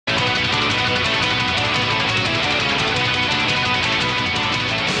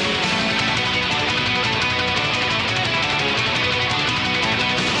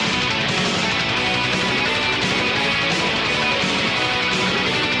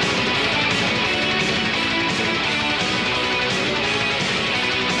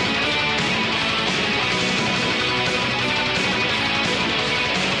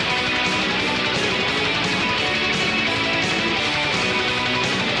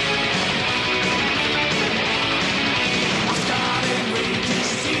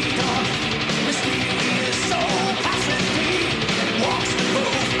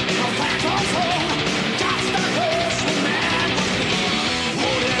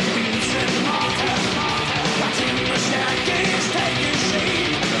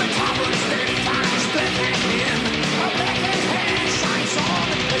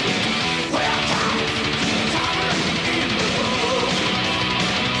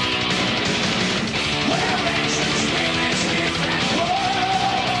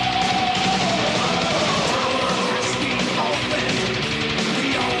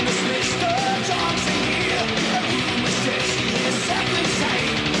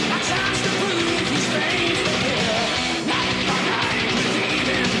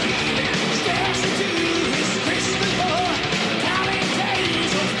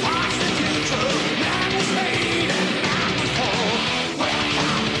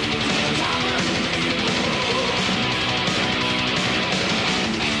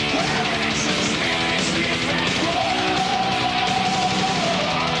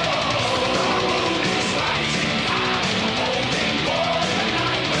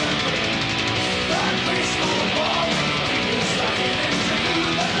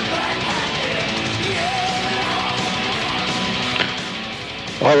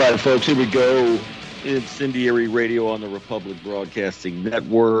All right, folks, here we go. Incendiary Radio on the Republic Broadcasting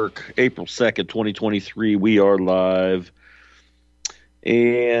Network, April 2nd, 2023. We are live.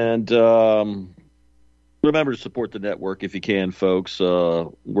 And remember to support the network if you can, folks.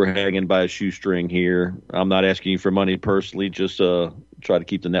 We're hanging by a shoestring here. I'm not asking you for money personally, just try to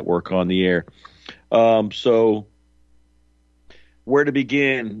keep the network on the air. So where to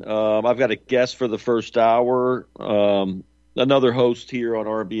begin? I've got a guest for the first hour. Another host here on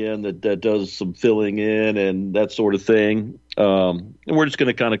RBN that does some filling in and that sort of thing. And we're just going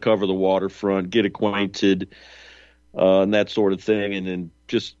to kind of cover the waterfront, get acquainted, and that sort of thing. And then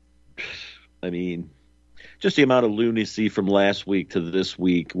just the amount of lunacy from last week to this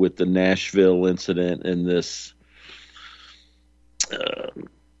week with the Nashville incident and this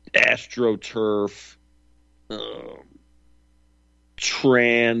AstroTurf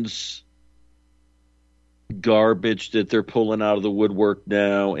trans garbage that they're pulling out of the woodwork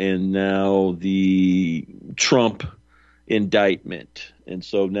now, and now the Trump indictment. And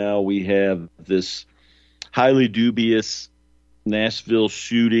so now we have this highly dubious Nashville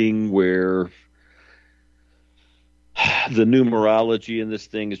shooting where the numerology in this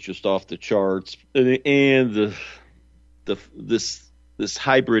thing is just off the charts, and this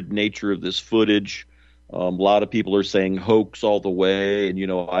hybrid nature of this footage. A lot of people are saying hoax all the way,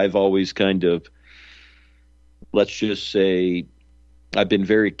 and I've always kind of, let's just say, I've been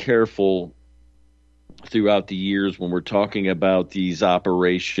very careful throughout the years when we're talking about these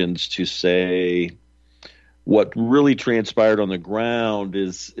operations to say what really transpired on the ground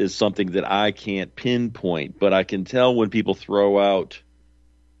is something that I can't pinpoint, but I can tell when people throw out,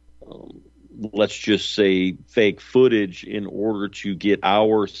 let's just say, fake footage in order to get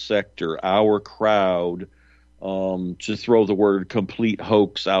our sector, our crowd, to throw the word complete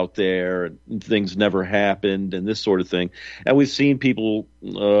hoax out there and things never happened and this sort of thing. And we've seen people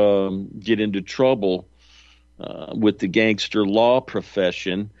get into trouble with the gangster law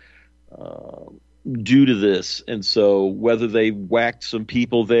profession due to this. And so whether they whacked some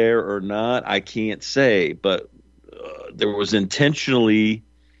people there or not, I can't say. But there was intentionally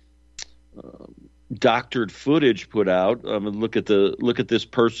doctored footage put out. Look at this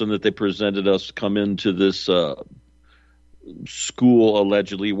person that they presented us come into this school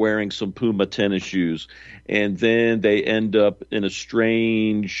allegedly wearing some Puma tennis shoes, and then they end up in a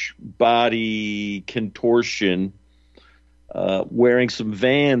strange body contortion wearing some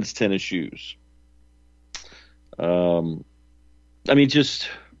Vans tennis shoes. I'm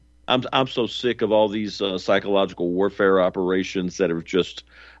so sick of all these psychological warfare operations that are just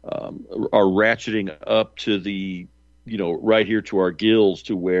are ratcheting up to the, right here to our gills,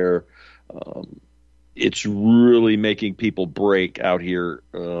 to where it's really making people break out here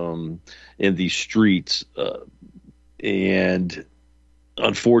in these streets. And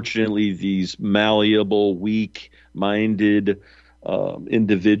unfortunately, these malleable, weak-minded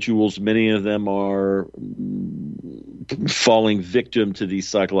individuals, many of them are falling victim to these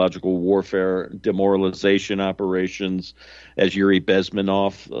psychological warfare demoralization operations, as Yuri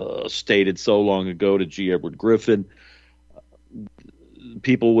Bezmenov stated so long ago to G. Edward Griffin.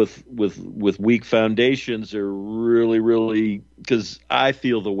 People with weak foundations are really, really, because I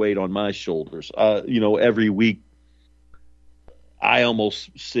feel the weight on my shoulders. Every week I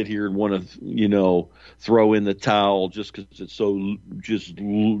almost sit here and want to, throw in the towel just because it's so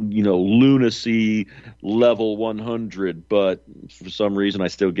lunacy level 100. But for some reason, I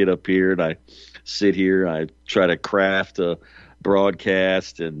still get up here and I sit here and I try to craft a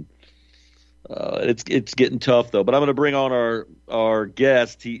broadcast, and it's getting tough though. But I'm going to bring on our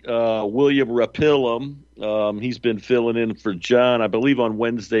guest, William Rapillum. He's been filling in for John, I believe, on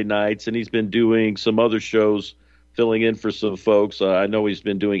Wednesday nights, and he's been doing some other shows filling in for some folks. I know he's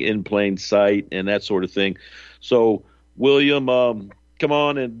been doing In Plain Sight and that sort of thing. So, William, come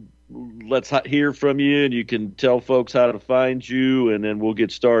on and let's hear from you, and you can tell folks how to find you, and then we'll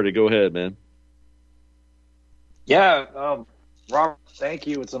get started. Go ahead, man. Yeah, Robert, thank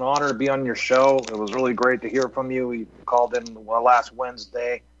you. It's an honor to be on your show. It was really great to hear from you. We called in last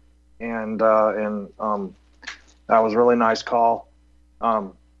Wednesday, and that was a really nice call.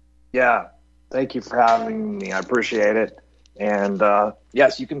 Yeah. Thank you for having me. I appreciate it. And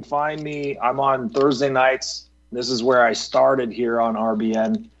yes, you can find me. I'm on Thursday nights. This is where I started here on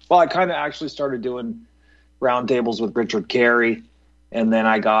RBN. Well, I kind of actually started doing roundtables with Richard Carey, and then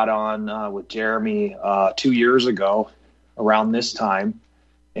I got on with Jeremy 2 years ago around this time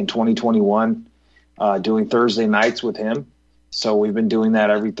in 2021, doing Thursday nights with him. So we've been doing that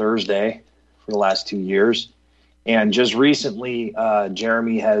every Thursday for the last 2 years. And just recently,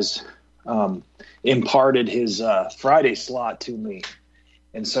 Jeremy has imparted his Friday slot to me.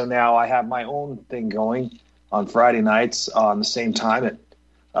 And so now I have my own thing going on Friday nights on the same time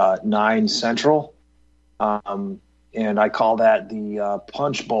at 9 Central. And I call that the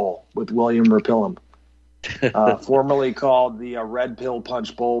Punch Bowl with William Rapillum, formerly called the Red Pill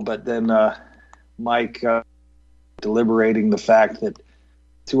Punch Bowl. But then Mike deliberating the fact that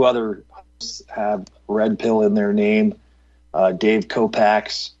 2 other hosts have Red Pill in their name, Dave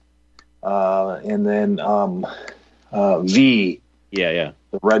Kopax, and then V. Yeah.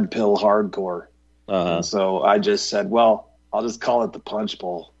 The Red Pill Hardcore. Uh-huh. And so I just said, well, I'll just call it the Punch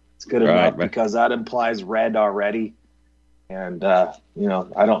Bowl. It's good enough because that implies red already. And, I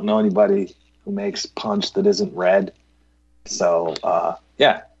don't know anybody who makes punch that isn't red. So,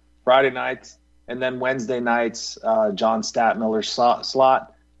 Friday nights. And then Wednesday nights, John Statmiller's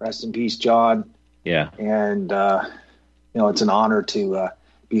slot. Rest in peace, John. Yeah. And, it's an honor to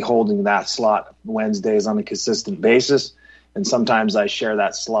be holding that slot Wednesdays on a consistent basis. And sometimes I share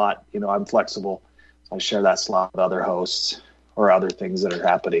that slot. I'm flexible. So I share that slot with other hosts or other things that are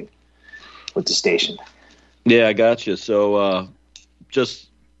happening with the station. Yeah, I got you. So just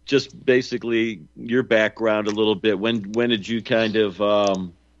basically your background a little bit. When did you kind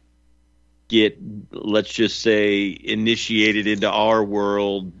of get, let's just say, initiated into our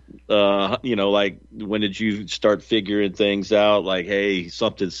world? Like when did you start figuring things out? Like, hey,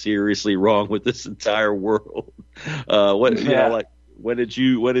 something's seriously wrong with this entire world. When did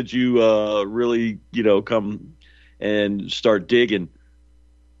you really, come and start digging?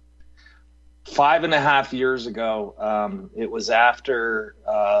 5.5 years ago. It was after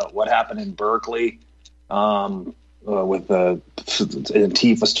what happened in Berkeley with the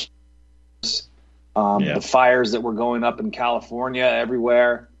Antifa, the fires that were going up in California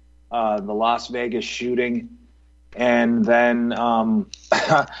everywhere, the Las Vegas shooting. And then I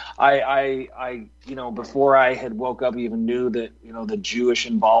before I had woke up, even knew that the Jewish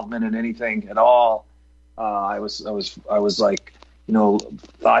involvement in anything at all. I was like,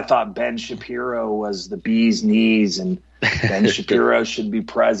 I thought Ben Shapiro was the bee's knees, and Ben Shapiro should be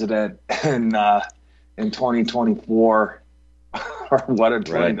president in 2024 or what a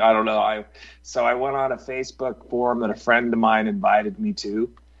 20. Right. I don't know. So I went on a Facebook forum that a friend of mine invited me to,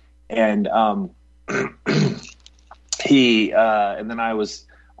 and and then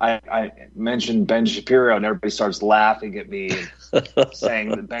I mentioned Ben Shapiro, and everybody starts laughing at me and saying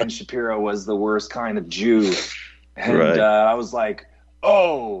that Ben Shapiro was the worst kind of Jew. And I was like,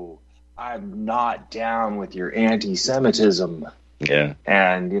 oh, I'm not down with your anti-Semitism. Yeah.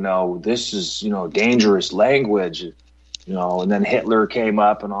 And, this is, dangerous language, and then Hitler came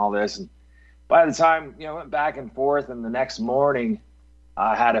up and all this. And by the time, went back and forth, and the next morning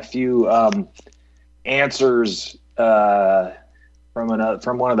I had a few answers from one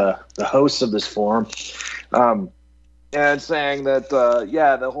of the hosts of this forum, and saying that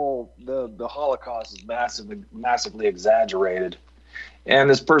the Holocaust is massively exaggerated, and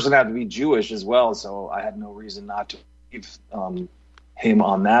this person had to be Jewish as well, so I had no reason not to believe him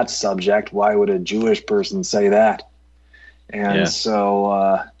on that subject. Why would a Jewish person say that? And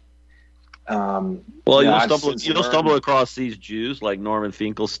so you'll stumble across these Jews like Norman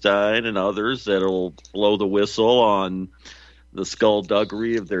Finkelstein and others that'll blow the whistle on the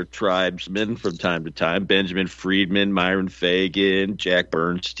skullduggery of their tribesmen from time to time. Benjamin Friedman, Myron Fagan, Jack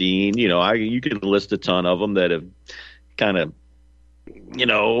Bernstein. You can list a ton of them that have kind of,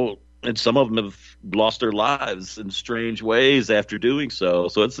 and some of them have lost their lives in strange ways after doing so.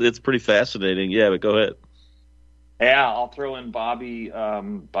 So it's pretty fascinating. Yeah, but go ahead. Yeah, I'll throw in Bobby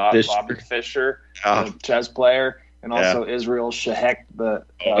Fischer, the chess player, and also Israel Shahek, the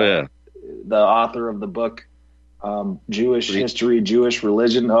author of the book Jewish History, Jewish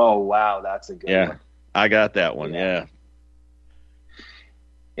Religion. Oh, wow, that's a good one. I got that one. Yeah.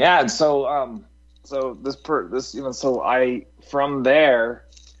 Yeah, and so I from there,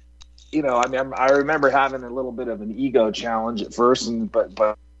 I remember having a little bit of an ego challenge at first,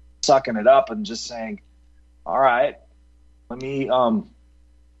 but sucking it up and just saying, all right, let me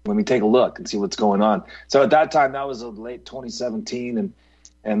take a look and see what's going on. So at that time, that was late 2017,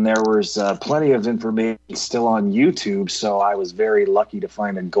 and there was plenty of information still on YouTube. So I was very lucky to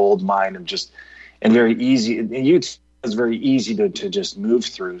find a gold mine and very easy. And YouTube was very easy to just move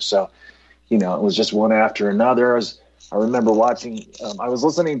through. So, it was just one after another. I remember watching. I was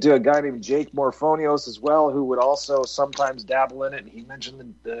listening to a guy named Jake Morphonios as well, who would also sometimes dabble in it. And he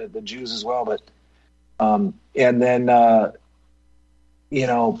mentioned the Jews as well, but. And then, he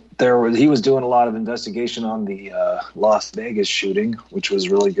was doing a lot of investigation on the Las Vegas shooting, which was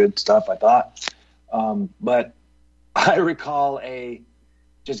really good stuff, I thought. But I recall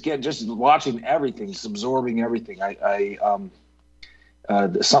just watching everything, just absorbing everything.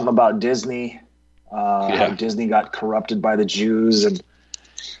 something about Disney. How Disney got corrupted by the Jews, and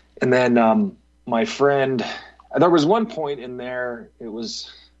then my friend. There was one point in there. It was,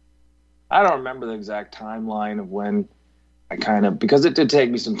 I don't remember the exact timeline of when I because it did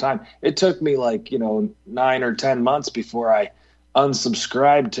take me some time. It took me 9 or 10 months before I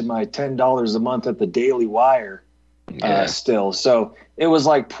unsubscribed to my $10 a month at the Daily Wire. Still, so it was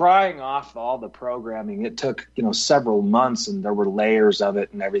like prying off all the programming. It took several months, and there were layers of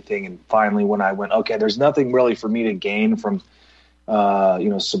it and everything. And finally, when I went, okay, there's nothing really for me to gain from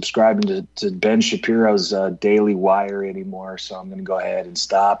subscribing to Ben Shapiro's Daily Wire anymore, so I'm going to go ahead and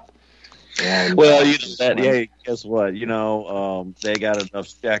stop. And, guess what? They got enough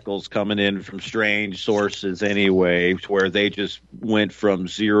shekels coming in from strange sources anyway, where they just went from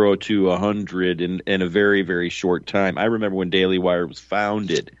 0 to 100 in a very, very short time. I remember when Daily Wire was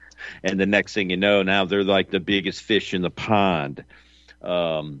founded, and the next thing you know, now they're like the biggest fish in the pond.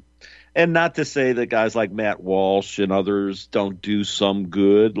 And not to say that guys like Matt Walsh and others don't do some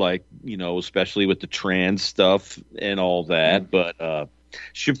good, especially with the trans stuff and all that, but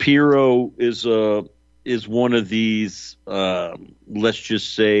Shapiro is one of these, let's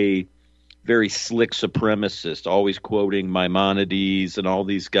just say, very slick supremacists, always quoting Maimonides and all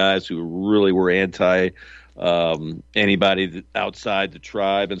these guys who really were anti anybody outside the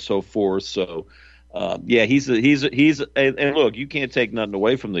tribe and so forth. So, he's and look, you can't take nothing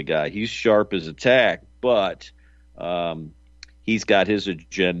away from the guy. He's sharp as a tack, but he's got his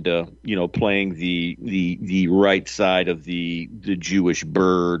agenda, playing the right side of the Jewish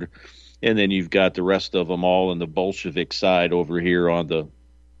bird, and then you've got the rest of them all on the Bolshevik side over here on the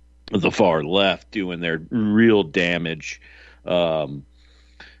far left doing their real damage.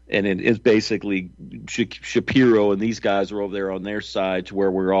 And it's basically Shapiro and these guys are over there on their side, to where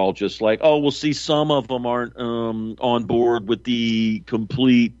we're all just like, oh, we'll see. Some of them aren't on board with the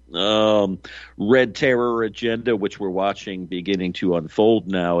complete red terror agenda, which we're watching beginning to unfold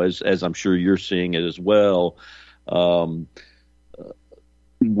now, as I'm sure you're seeing it as well. We're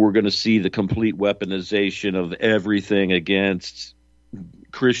going to see the complete weaponization of everything against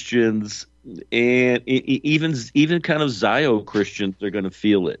Christians. And even kind of Zio Christians are going to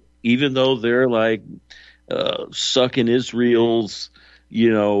feel it, even though they're like sucking Israel's,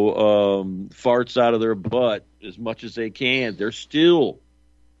 farts out of their butt as much as they can. They're still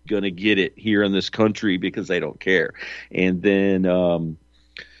going to get it here in this country because they don't care. And then,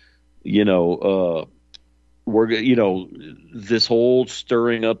 this whole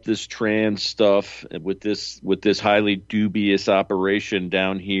stirring up this trans stuff with this highly dubious operation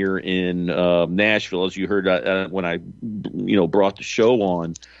down here in Nashville, as you heard when I brought the show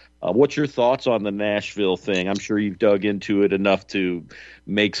on. What's your thoughts on the Nashville thing? I'm sure you've dug into it enough to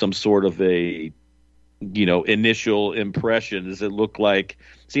make some sort of a initial impression. Does it look like?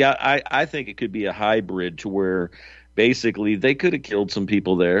 See, I think it could be a hybrid to where basically they could have killed some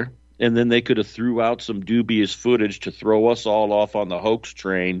people there, and then they could have threw out some dubious footage to throw us all off on the hoax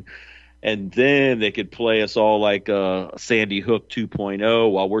train. And then they could play us all like Sandy Hook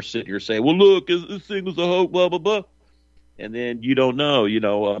 2.0 while we're sitting here saying, well, look, this thing was a hoax, blah, blah, blah. And then you don't know,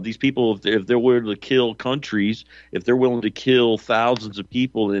 these people, if they're willing to kill countries, if they're willing to kill thousands of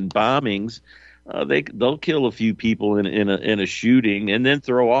people in bombings, they'll kill a few people in a shooting and then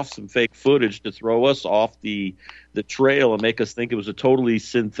throw off some fake footage to throw us off the trail and make us think it was a totally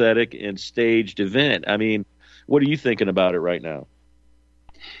synthetic and staged event. I mean, what are you thinking about it right now?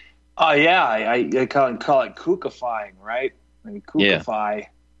 I call it kookifying, right? I mean, kookify,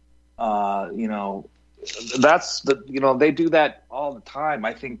 that's they do that all the time.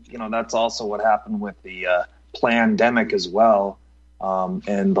 I think, that's also what happened with the plandemic as well.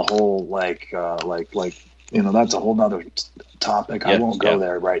 And the whole, that's a whole nother topic. I won't go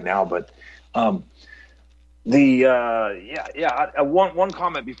there right now, but, one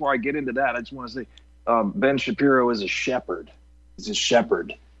comment before I get into that, I just want to say, Ben Shapiro is a shepherd. He's a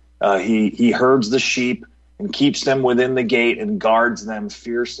shepherd. He herds the sheep and keeps them within the gate and guards them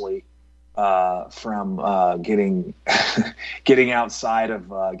fiercely from getting outside of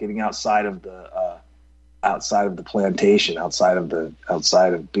the plantation, outside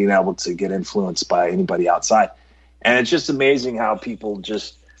of being able to get influenced by anybody outside. And it's just amazing how people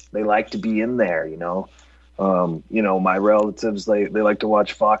they like to be in there, my relatives, they like to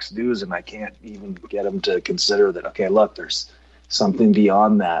watch Fox News, and I can't even get them to consider that, okay, look, there's something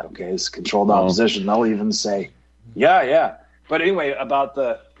beyond that. Okay. It's controlled opposition. They'll even say, yeah. But anyway,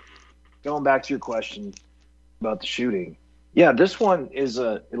 going back to your question about the shooting. Yeah, this one is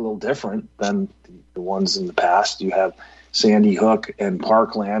a little different than the ones in the past. You have Sandy Hook and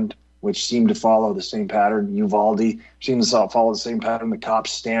Parkland, which seem to follow the same pattern. Uvalde seems to follow the same pattern. The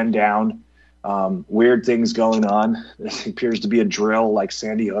cops stand down. Weird things going on. It appears to be a drill like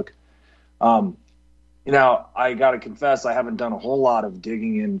Sandy Hook. I got to confess, I haven't done a whole lot of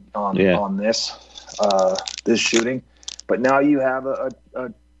digging in on this shooting, but now you have a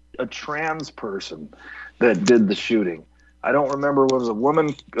trans person that did the shooting. I don't remember, was a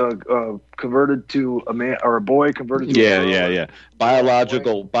woman converted to a man, or a boy converted to a girl? Yeah.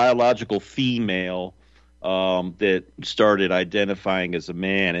 Biological female that started identifying as a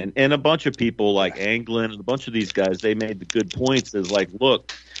man. And a bunch of people like Anglin and a bunch of these guys, they made the good points is like,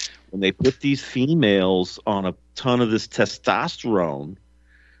 look, when they put these females on a ton of this testosterone,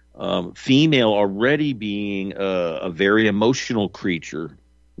 female already being a very emotional creature,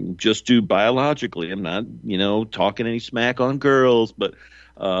 just do biologically. I'm not, talking any smack on girls, but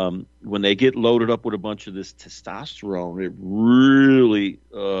when they get loaded up with a bunch of this testosterone, it really,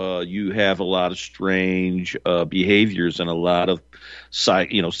 you have a lot of strange behaviors and a lot of,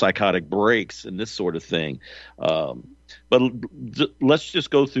 psychotic breaks and this sort of thing. But let's just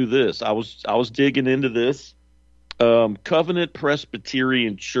go through this. I was digging into this. Covenant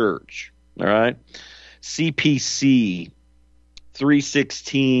Presbyterian Church, all right? CPC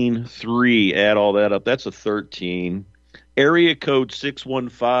 316.3, add all that up. That's a 13. Area code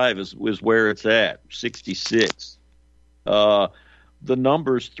 615 is where it's at, 66. The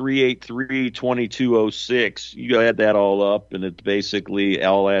number's 383-2206. You add that all up, and it basically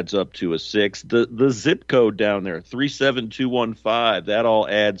all adds up to a 6. The zip code down there, 37215, that all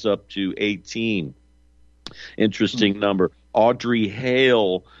adds up to 18. Interesting number. Audrey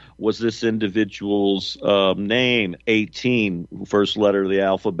Hale was this individual's name, 18, first letter of the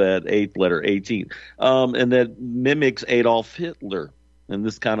alphabet, eighth letter, 18. And that mimics Adolf Hitler, and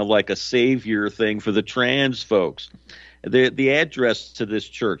this kind of like a savior thing for the trans folks. The address to this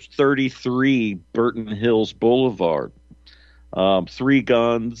church, 33 Burton Hills Boulevard. 3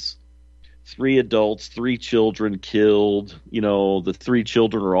 guns, 3 adults, 3 children killed. The 3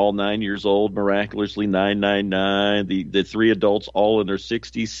 children are all 9 years old, miraculously 999. The 3 adults all in their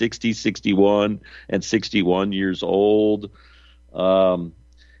 60s, 60, 61, and 61 years old. And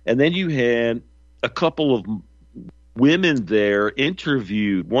then you had a couple of women there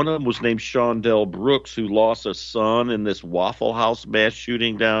interviewed. One of them was named Shondell Brooks, who lost a son in this Waffle House mass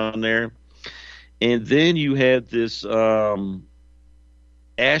shooting down there. And then you had this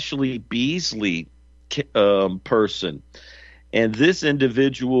Ashley Beasley person. And this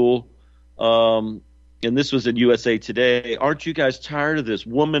individual, and this was in USA Today, aren't you guys tired of this?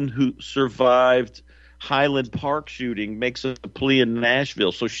 Woman who survived Highland Park shooting makes a plea in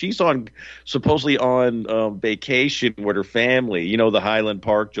Nashville. So she's supposedly on vacation with her family. The Highland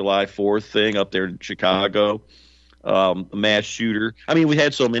Park July 4th thing up there in Chicago, mass shooter. I mean, we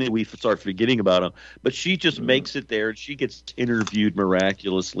had so many we start forgetting about them. But she just makes it there, and she gets interviewed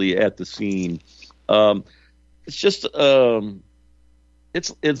miraculously at the scene. It's just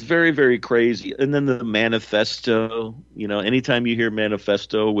it's very, very crazy. And then the manifesto, anytime you hear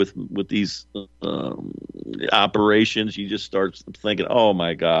manifesto with these operations, you just start thinking, oh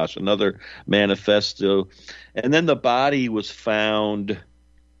my gosh, another manifesto. And then the body was found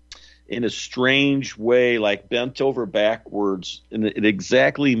in a strange way, like bent over backwards, and it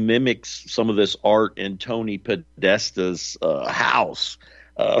exactly mimics some of this art in Tony Podesta's house.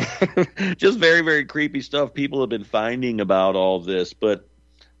 Just very, very creepy stuff people have been finding about all this, but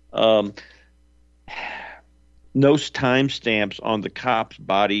no timestamps on the cops'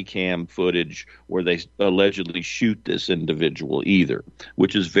 body cam footage where they allegedly shoot this individual either,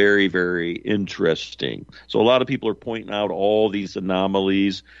 which is very, very interesting. So a lot of people are pointing out all these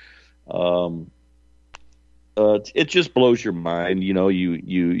anomalies. It just blows your mind.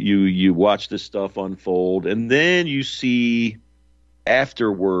 You watch this stuff unfold, and then you see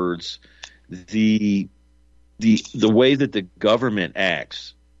afterwards the way that the government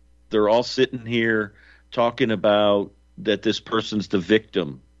acts. They're all sitting here talking about that this person's the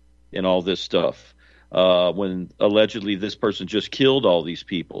victim in all this stuff, when allegedly this person just killed all these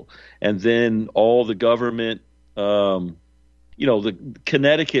people. And then all the government, the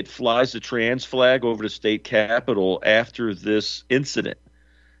Connecticut flies the trans flag over the state capitol after this incident.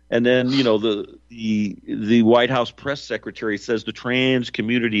 And then, the White House press secretary says the trans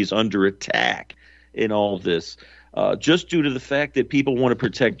community is under attack in all this, just due to the fact that people want to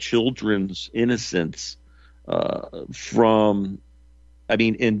protect children's innocence from,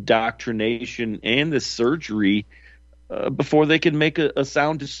 indoctrination and the surgery before they can make a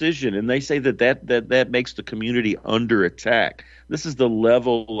sound decision. And they say that makes the community under attack. This is the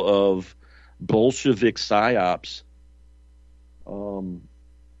level of Bolshevik psyops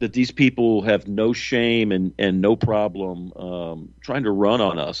that these people have no shame and no problem trying to run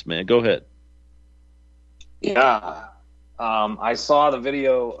on us, man. Go ahead. Yeah. I saw the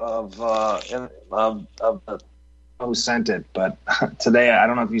video of the who sent it, but today, I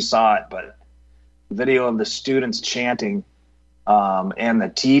don't know if you saw it, but the video of the students chanting, and the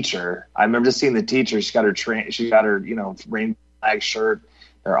teacher. I remember just seeing the teacher. She got her rainbow flag shirt.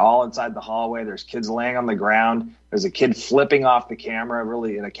 They're all inside the hallway. There's kids laying on the ground. There's a kid flipping off the camera,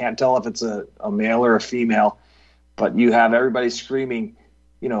 really, and I can't tell if it's a male or a female, but you have everybody screaming,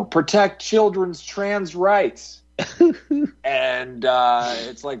 protect children's trans rights. And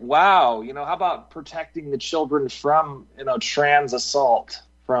it's like, wow, how about protecting the children from, trans assault,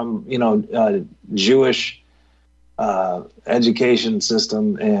 from, Jewish education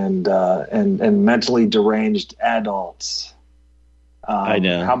system and mentally deranged adults. I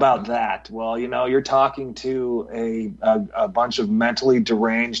know. How about that? Well, you're talking to a bunch of mentally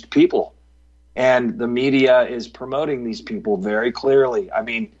deranged people, and the media is promoting these people very clearly. I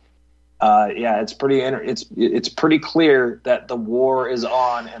mean, it's pretty clear that the war is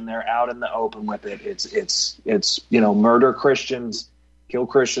on, and they're out in the open with it. It's murder Christians, kill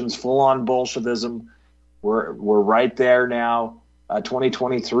Christians, full on Bolshevism. We're right there now.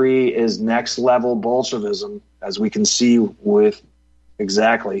 2023 is next level Bolshevism, as we can see with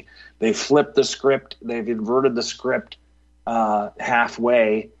exactly. They flipped the script. They've inverted the script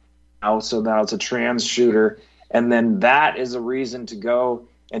halfway. So now it's a trans shooter, and then that is a reason to go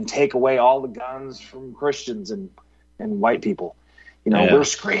and take away all the guns from Christians and white people. We're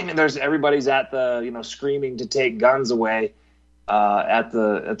screaming. Everybody's at the screaming to take guns away at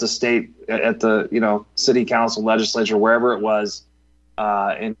the state, at the city council, legislature, wherever it was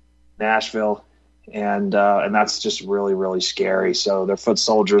in Nashville, and that's just really, really scary. So their foot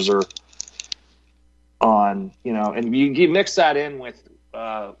soldiers are on, and you mix that in with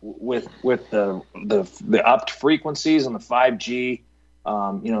the upped frequencies on the 5G.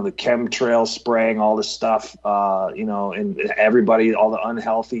 The chemtrail spraying, all this stuff, and everybody, all the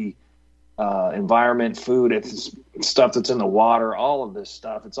unhealthy environment, food, it's stuff that's in the water, all of this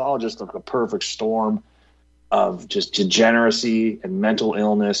stuff. It's all just like a perfect storm of just degeneracy and mental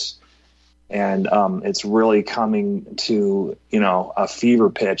illness. And it's really coming to, a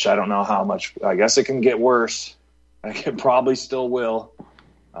fever pitch. I don't know how much. I guess it can get worse. It probably still will.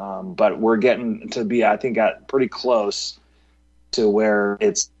 But we're getting to be, I think, pretty close to where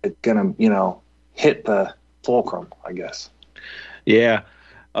it's going to, hit the fulcrum, I guess. Yeah.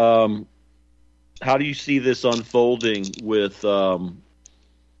 How do you see this unfolding with,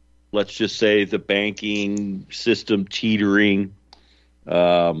 let's just say, the banking system teetering,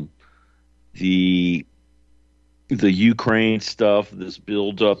 the Ukraine stuff, this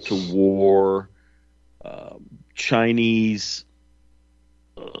build up to war, Chinese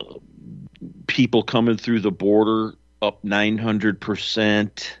people coming through the border up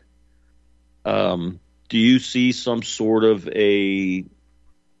 900%. Do you see some sort of a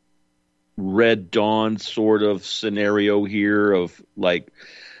Red Dawn sort of scenario here of, like,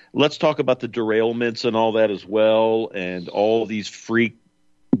 let's talk about the derailments and all that as well, and all these freak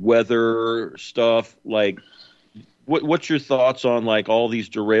weather stuff? Like, what's your thoughts on, like, all these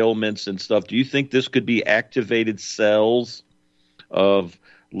derailments and stuff? Do you think this could be activated cells of,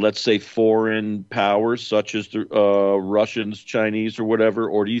 let's say, foreign powers such as the Russians, Chinese, or whatever?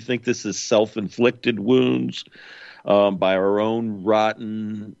 Or do you think this is self-inflicted wounds by our own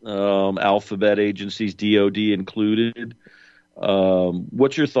rotten alphabet agencies, DOD included?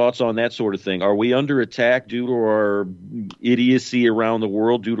 What's your thoughts on that sort of thing? Are we under attack due to our idiocy around the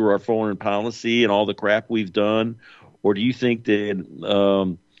world, due to our foreign policy and all the crap we've done? Or do you think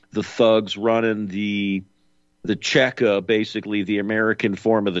that the thugs running the Cheka, basically the American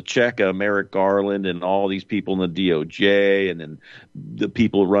form of the Cheka, Merrick Garland and all these people in the DOJ, and then the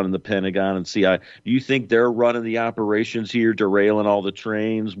people running the Pentagon and CIA, do you think they're running the operations here, derailing all the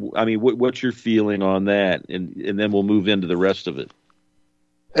trains? I mean, what's your feeling on that? And then we'll move into the rest of it.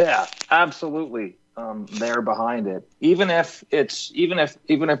 Yeah, absolutely. They're behind it. Even if we're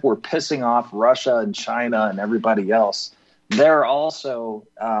pissing off Russia and China and everybody else, they're also,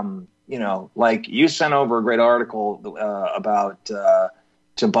 like you sent over a great article about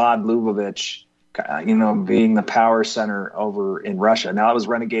Chabad Lubavitch, being the power center over in Russia. Now, it was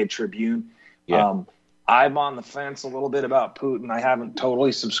Renegade Tribune. Yeah. I'm on the fence a little bit about Putin. I haven't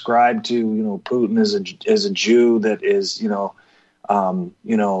totally subscribed to, Putin as a Jew that is, a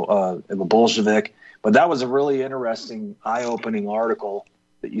Bolshevik. But that was a really interesting, eye-opening article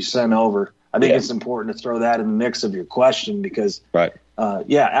that you sent over. I think it's important to throw that in the mix of your question because, right.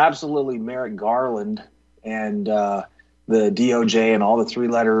 Absolutely, Merrick Garland and the the DOJ and all the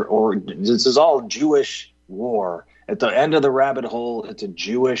three-letter, or this is all Jewish war. At the end of the rabbit hole, it's a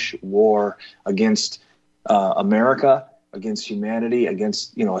Jewish war against America, against humanity,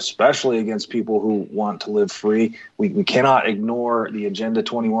 against, especially against people who want to live free. We cannot ignore the Agenda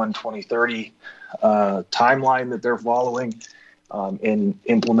 21, 2030 timeline that they're following in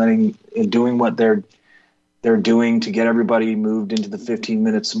implementing and doing what they're doing to get everybody moved into the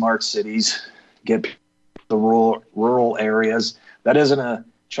 15-minute smart cities, get the rural areas. That isn't a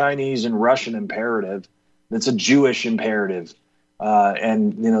Chinese and Russian imperative. It's a Jewish imperative.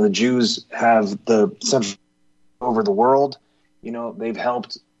 And the Jews have the central over the world. They've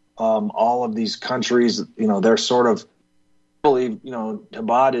helped all of these countries. They're sort of, I believe,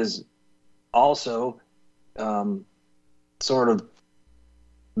 Chabad is also sort of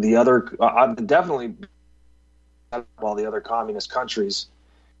the other, definitely, while the other communist countries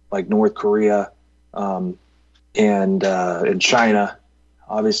like North Korea and China,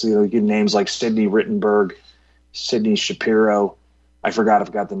 obviously, you get names like Sidney Rittenberg, Sidney Shapiro. I forgot if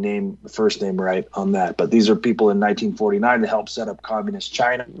I got the first name right on that, but these are people in 1949 that helped set up communist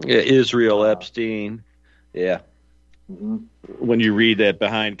China. Yeah, Israel Epstein. Yeah. Mm-hmm. When you read that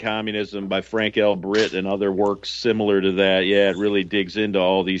Behind Communism by Frank L. Britt and other works similar to that, it really digs into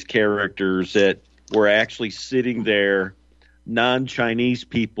all these characters that were actually sitting there, non-Chinese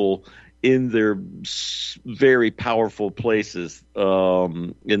people in their very powerful places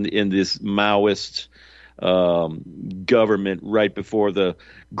in this Maoist government right before the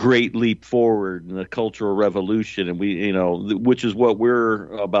Great Leap Forward and the Cultural Revolution, and which is what we're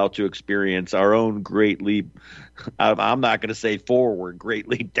about to experience, our own Great Leap. I'm not going to say forward, Great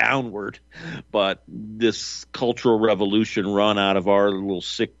Leap downward, but this Cultural Revolution run out of our little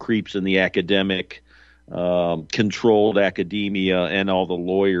sick creeps in the academic, controlled academia and all the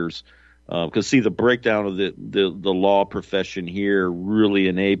lawyers. Because the breakdown of the law profession here really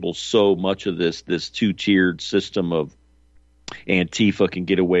enables so much of this two-tiered system of Antifa can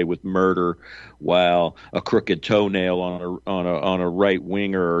get away with murder, while a crooked toenail on a right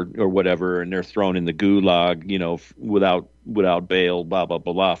winger or whatever, and they're thrown in the gulag, without bail, blah blah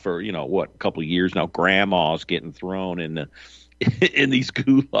blah, for a couple of years now. Grandma's getting thrown in these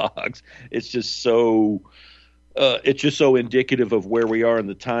gulags. It's just so. It's just so indicative of where we are in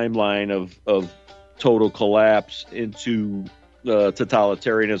the timeline of total collapse into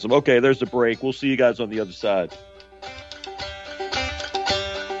totalitarianism. Okay, there's a break. We'll see you guys on the other side.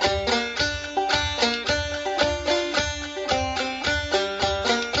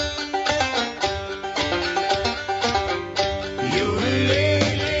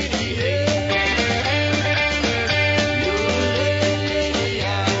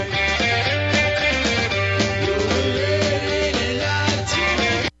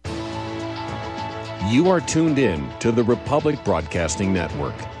 You are tuned in to the Republic Broadcasting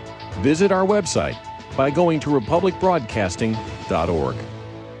Network. Visit our website by going to republicbroadcasting.org.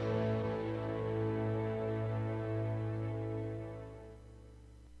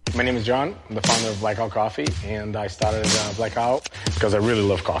 My name is John. I'm the founder of Blackout Coffee, and I started Blackout because I really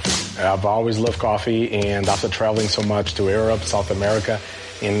love coffee. I've always loved coffee, and after traveling so much to Europe, South America,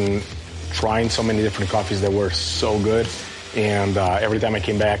 and trying so many different coffees that were so good, and every time I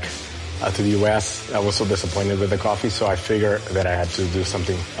came back to the U.S., I was so disappointed with the coffee, so I figured that I had to do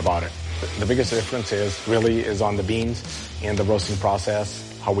something about it. The biggest difference is on the beans and the roasting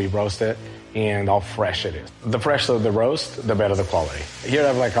process, how we roast it, and how fresh it is. The fresher the roast, the better the quality. Here I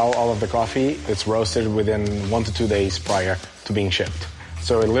have all of the coffee. It's roasted within 1 to 2 days prior to being shipped.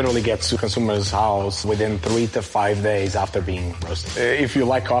 So it literally gets to consumers' house within 3 to 5 days after being roasted. If you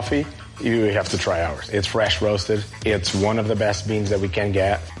like coffee, you have to try ours. It's fresh roasted. It's one of the best beans that we can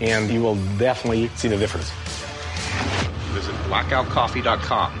get, and you will definitely see the difference. Visit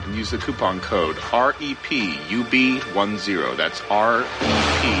blackoutcoffee.com and use the coupon code REPUB10. That's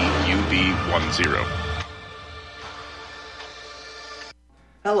REPUB10.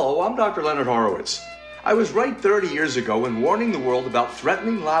 Hello, I'm Dr. Leonard Horowitz. I was right 30 years ago in warning the world about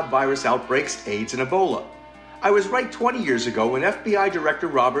threatening lab virus outbreaks, AIDS, and Ebola. I was right 20 years ago when FBI Director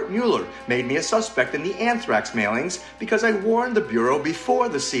Robert Mueller made me a suspect in the anthrax mailings because I warned the Bureau before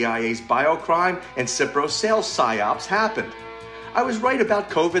the CIA's biocrime and Cipro sales psyops happened. I was right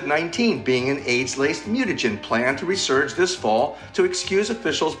about COVID-19 being an AIDS-laced mutagen planned to resurge this fall to excuse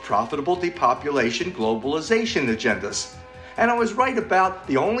officials' profitable depopulation globalization agendas. And I was right about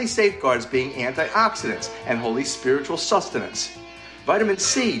the only safeguards being antioxidants and holy spiritual sustenance. Vitamin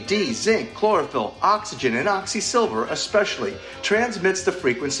C, D, zinc, chlorophyll, oxygen, and oxysilver especially transmits the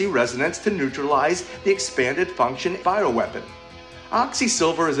frequency resonance to neutralize the expanded function bioweapon.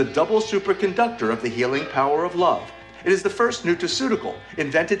 Oxysilver is a double superconductor of the healing power of love, It is the first nutraceutical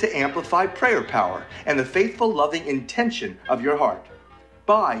invented to amplify prayer power and the faithful, loving intention of your heart.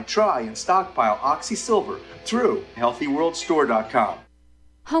 Buy, try, and stockpile Oxy Silver through HealthyWorldStore.com.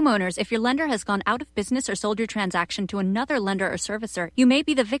 Homeowners, if your lender has gone out of business or sold your transaction to another lender or servicer, you may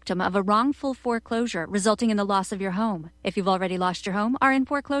be the victim of a wrongful foreclosure resulting in the loss of your home. If you've already lost your home, are in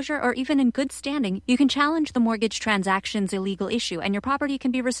foreclosure, or even in good standing, you can challenge the mortgage transaction's illegal issue and your property can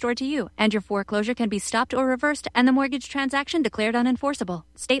be restored to you, and your foreclosure can be stopped or reversed and the mortgage transaction declared unenforceable.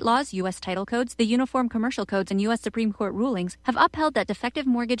 State laws, U.S. title codes, the Uniform Commercial Codes, and U.S. Supreme Court rulings have upheld that defective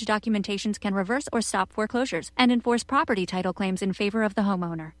mortgage documentations can reverse or stop foreclosures and enforce property title claims in favor of the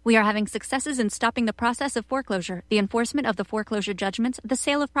homeowner. We are having successes in stopping the process of foreclosure, the enforcement of the foreclosure judgments, the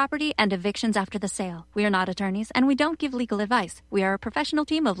sale of property, and evictions after the sale. We are not attorneys, and we don't give legal advice. We are a professional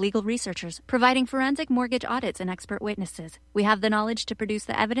team of legal researchers, providing forensic mortgage audits and expert witnesses. We have the knowledge to produce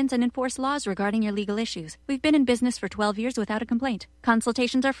the evidence and enforce laws regarding your legal issues. We've been in business for 12 years without a complaint.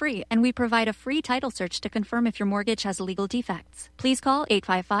 Consultations are free, and we provide a free title search to confirm if your mortgage has legal defects. Please call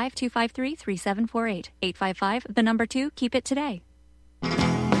 855-253-3748. 855, the number 2, keep it today.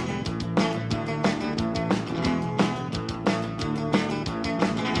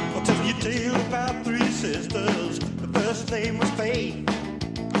 Tale about three sisters. The first name was Faith.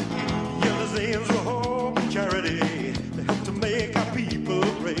 The other's names were Hope and Charity. They helped to make our people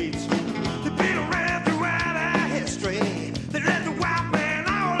great. They've been around throughout our history. They led the white man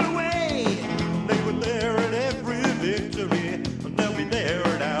all the way. They were there at every victory, and they'll be there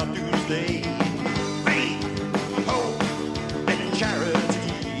at our doomsday. Faith, hope, and charity.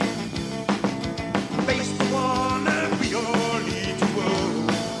 Face the one that we all need to know.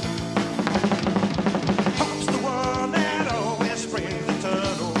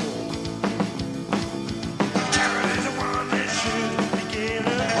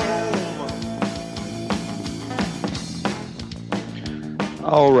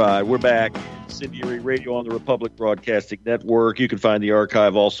 All right, we're back. Incendiary Radio on the Republic Broadcasting Network. You can find the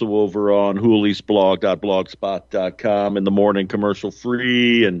archive also over on hooliesblog.blogspot.com in the morning, commercial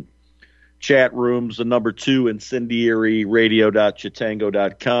free, and chat rooms. The number 2,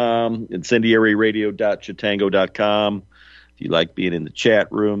 incendiaryradio.chatango.com, incendiaryradio.chatango.com, if you like being in the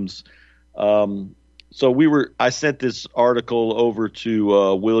chat rooms. I sent this article over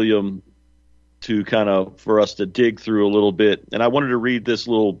to William to kind of for us to dig through a little bit. And I wanted to read this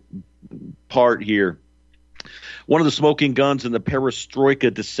little part here. One of the smoking guns in the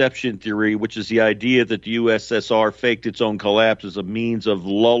perestroika deception theory, which is the idea that the USSR faked its own collapse as a means of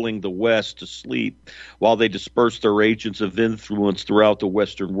lulling the West to sleep while they dispersed their agents of influence throughout the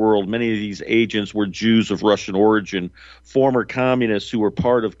Western world. Many of these agents were Jews of Russian origin, former communists who were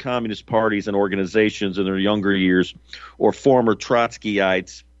part of communist parties and organizations in their younger years, or former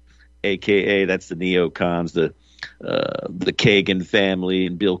Trotskyites, a.k.a. that's the neocons, the Kagan family,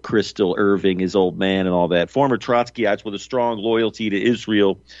 and Bill Kristol, Irving, his old man, and all that. Former Trotskyites with a strong loyalty to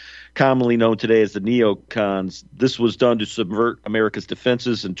Israel, commonly known today as the neocons. This was done to subvert America's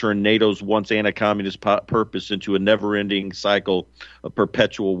defenses and turn NATO's once anti-communist purpose into a never-ending cycle of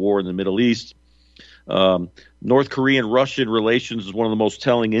perpetual war in the Middle East. North Korean-Russian relations is one of the most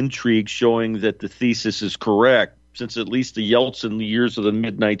telling intrigues showing that the thesis is correct. Since at least the Yeltsin years of the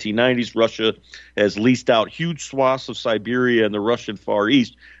mid-1990s, Russia has leased out huge swaths of Siberia and the Russian Far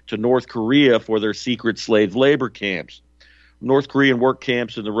East to North Korea for their secret slave labor camps. North Korean work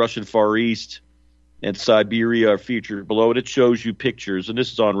camps in the Russian Far East and Siberia are featured below it. It shows you pictures, and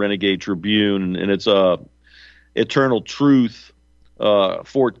this is on Renegade Tribune, and it's Eternal Truth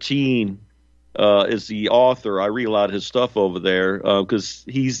 14 is the author. I read a lot of his stuff over there because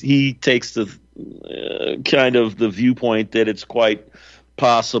he takes the kind of the viewpoint that it's quite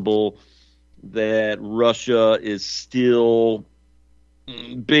possible that Russia is still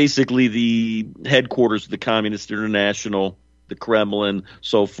basically the headquarters of the Communist International, the Kremlin,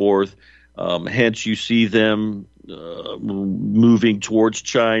 so forth. Hence, you see them moving towards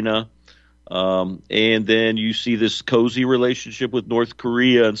China. And then you see this cozy relationship with North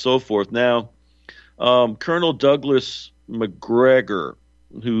Korea and so forth. Now, Colonel Douglas McGregor,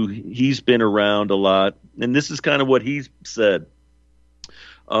 who he's been around a lot, and this is kind of what he said.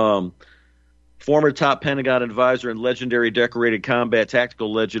 Former top Pentagon advisor and legendary decorated combat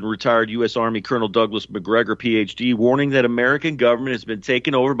tactical legend, retired U.S. Army Colonel Douglas McGregor, Ph.D., warning that American government has been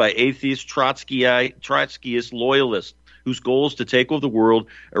taken over by atheist Trotskyist loyalists whose goal is to take over the world,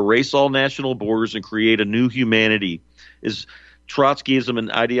 erase all national borders, and create a new humanity. Is Trotskyism an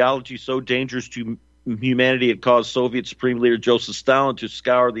ideology so dangerous to humanity it caused Soviet Supreme Leader Joseph Stalin to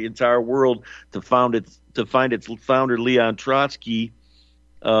scour the entire world to find its founder Leon Trotsky,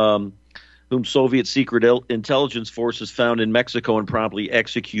 whom Soviet secret intelligence forces found in Mexico and promptly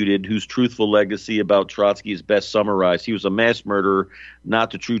executed, whose truthful legacy about Trotsky is best summarized. He was a mass murderer,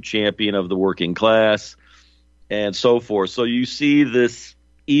 not the true champion of the working class, and so forth. So you see this,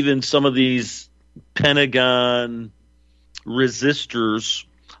 even some of these Pentagon resistors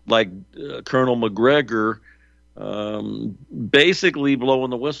like Colonel McGregor basically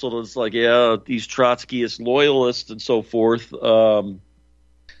blowing the whistle. It's like, yeah, these Trotskyist loyalists and so forth.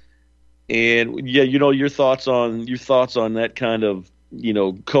 And yeah, your thoughts on that kind of,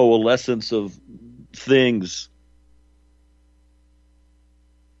 coalescence of things.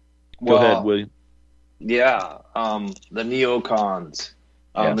 Go ahead, William. Yeah, the neocons,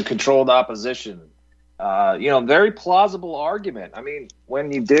 the controlled opposition. Very plausible argument. I mean,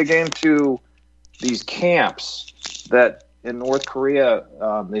 when you dig into these camps that in North Korea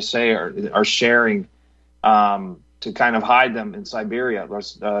they say are sharing to kind of hide them in Siberia,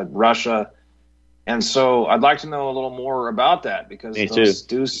 Russia. And so I'd like to know a little more about that, because those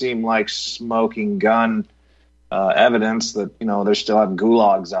do seem like smoking gun evidence that, they still have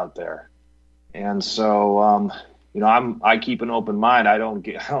gulags out there. And so, I keep an open mind. I don't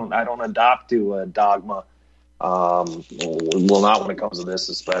adopt to a dogma. Well, not when it comes to this,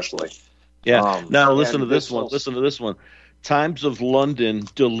 especially. Yeah. Now listen to this one. Listen to this one. Times of London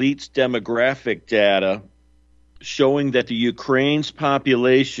deletes demographic data showing that the Ukraine's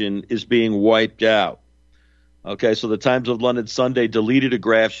population is being wiped out. Okay, so the Times of London Sunday deleted a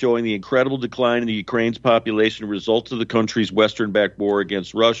graph showing the incredible decline in the Ukraine's population results of the country's western-backed war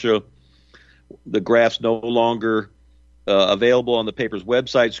against Russia. The graph's no longer available on the paper's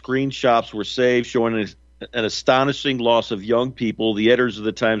website. Screenshots were saved showing an astonishing loss of young people. The editors of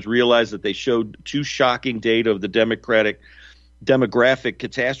the Times realized that they showed too shocking data of the demographic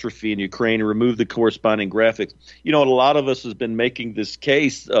catastrophe in Ukraine and removed the corresponding graphics. A lot of us has been making this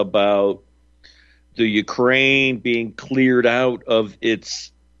case about the Ukraine being cleared out of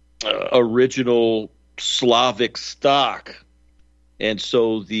its original Slavic stock. And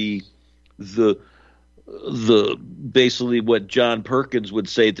so the basically what John Perkins would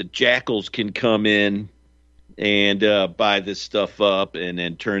say, the jackals can come in and buy this stuff up and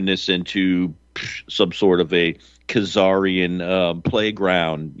then turn this into some sort of a Khazarian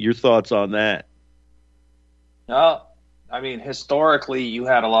playground. Your thoughts on that? I mean, historically, you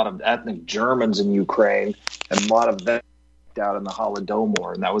had a lot of ethnic Germans in Ukraine, and a lot of them out in the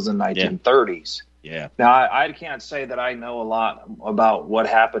Holodomor, and that was in the 1930s. Yeah. Now, I can't say that I know a lot about what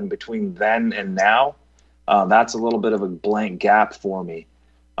happened between then and now. That's a little bit of a blank gap for me.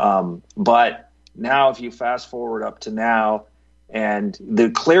 But now, if you fast forward up to now, and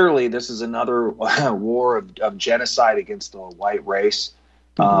clearly this is another war of genocide against the white race.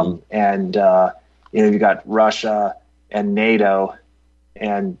 And you got Russia and NATO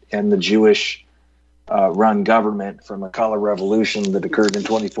and the Jewish run government from a color revolution that occurred in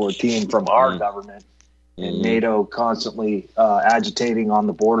 2014 from our government, and NATO constantly agitating on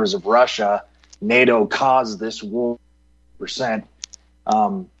the borders of Russia. NATO caused this war,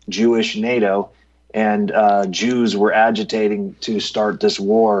 Jewish NATO, and Jews were agitating to start this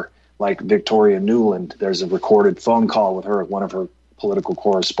war, like Victoria Nuland. There's a recorded phone call with her, one of her political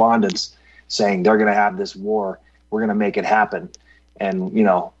correspondents, saying they're going to have this war. We're going to make it happen. And,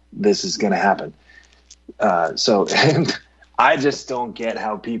 this is going to happen. So I just don't get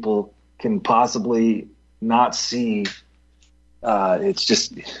how people can possibly not see. It's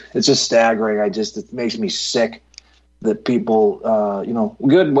just staggering. It makes me sick that people,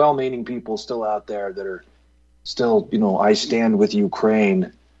 good, well-meaning people still out there that are still, I stand with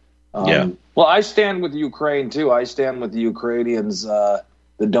Ukraine. Well, I stand with Ukraine too. I stand with the Ukrainians that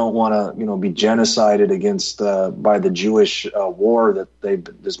don't want to, be genocided against by the Jewish war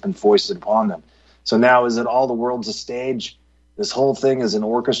that's been foisted upon them. So now, is it all the world's a stage? This whole thing is an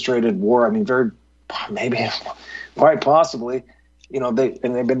orchestrated war. I mean, quite possibly, they've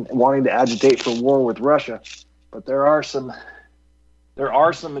been wanting to agitate for war with Russia. But there are some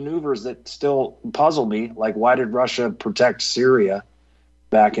maneuvers that still puzzle me, like why did Russia protect Syria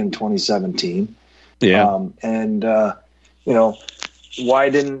back in 2017? Yeah. Why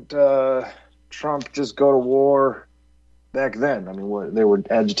didn't Trump just go to war back then? I mean, they were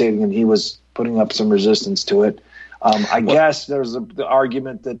agitating and he was putting up some resistance to it. I guess there's the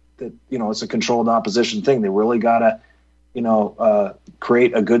argument that it's a controlled opposition thing. They really got to,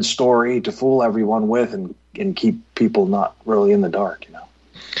 create a good story to fool everyone with and keep people not really in the dark,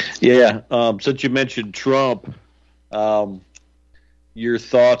 Yeah. Since you mentioned Trump, your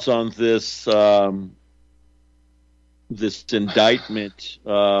thoughts on this this indictment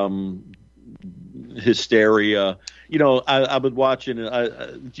hysteria? I've been watching.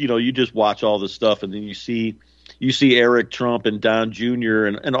 You just watch all this stuff, and then you see Eric Trump and Don Jr.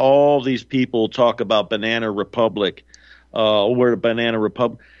 and all these people talk about Banana Republic. We're a Banana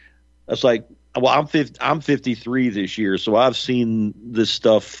Republic. It's like, well, I'm 53 this year, so I've seen this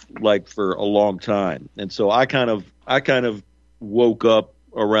stuff like for a long time, and so I kind of woke up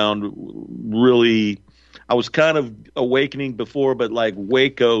around really. I was kind of awakening before, but like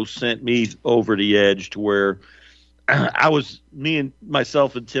Waco sent me over the edge to where me and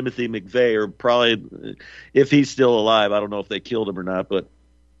myself and Timothy McVeigh are probably, if he's still alive, I don't know if they killed him or not, but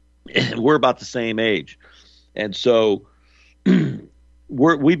we're about the same age. And so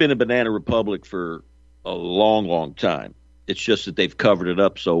we've been in Banana Republic for a long, long time. It's just that they've covered it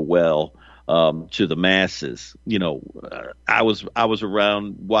up so well to the masses. I was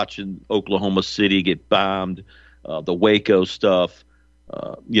around watching Oklahoma City get bombed, the Waco stuff,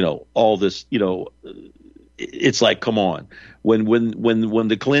 all this, it's like, come on. When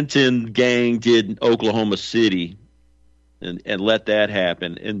the Clinton gang did Oklahoma City and let that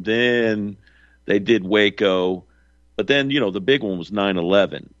happen, and then they did Waco, but then, the big one was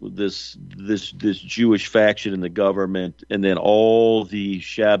 9/11, this Jewish faction in the government, and then all the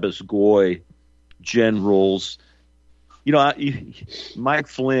Shabbos Goy generals. Mike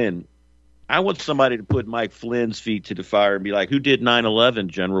Flynn, I want somebody to put Mike Flynn's feet to the fire and be like, who did 9/11,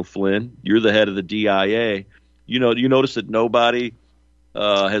 General Flynn? You're the head of the DIA. You notice that nobody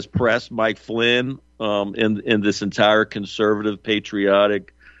has pressed Mike Flynn in this entire conservative,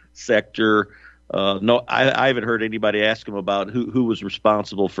 patriotic sector. No, I haven't heard anybody ask him about who was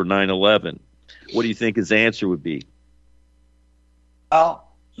responsible for 9/11. What do you think his answer would be? Well,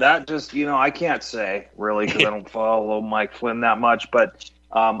 that just, I can't say really because I don't follow Mike Flynn that much, but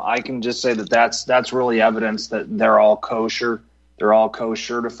I can just say that's really evidence that they're all kosher. They're all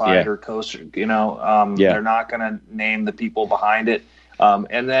kosher-certified or kosher. They're not going to name the people behind it.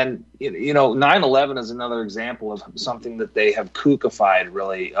 And then, 9/11 is another example of something that they have kookified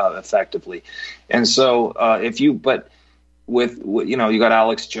really effectively. And so you got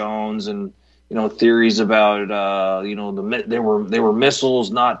Alex Jones and, theories about, they were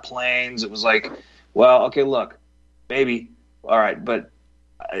missiles, not planes. It was like, well, okay, look, maybe. All right. But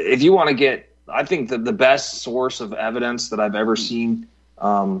if you want to get, I think that the best source of evidence that I've ever seen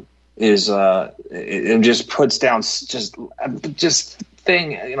is it just puts down just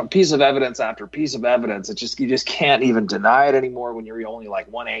piece of evidence after piece of evidence. You just can't even deny it anymore when you're only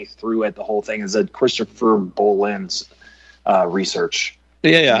like 1/8 through it. The whole thing is that Christopher Bolin's research.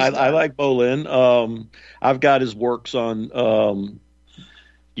 Yeah, I like Bolin. I've got his works on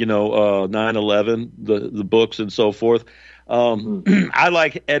 9/11, the books and so forth. I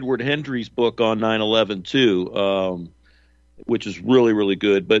like Edward Hendry's book on 9/11 too, which is really, really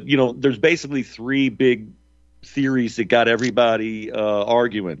good. But, there's basically three big theories that got everybody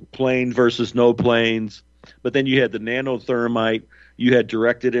arguing: plane versus no planes. But then you had the nanothermite, you had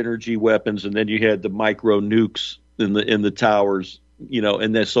directed energy weapons, and then you had the micro nukes in the towers.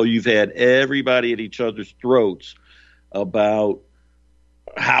 And then so you've had everybody at each other's throats about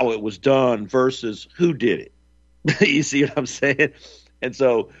how it was done versus who did it. You see what I'm saying? And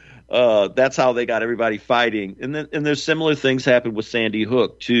so that's how they got everybody fighting. And there's similar things happened with Sandy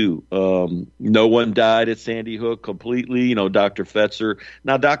Hook too. No one died at Sandy Hook completely. Dr. Fetzer.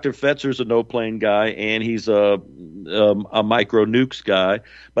 Now Dr. Fetzer's a no plane guy and he's a micro nukes guy.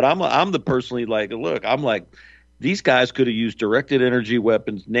 But I'm the personally like, look, I'm like, these guys could have used directed energy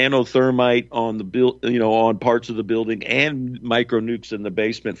weapons, nanothermite on the on parts of the building, and micro nukes in the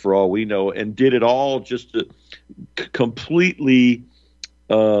basement for all we know, and did it all just to completely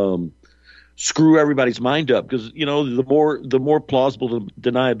screw everybody's mind up. Because the more plausible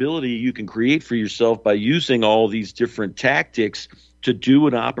deniability you can create for yourself by using all these different tactics to do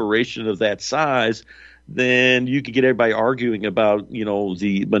an operation of that size, then you could get everybody arguing about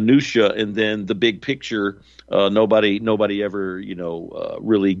the minutia, and then the big picture nobody ever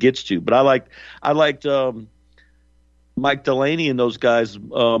really gets to. But I liked Mike Delaney and those guys'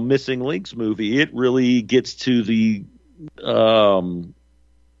 Missing Links movie. It really gets to the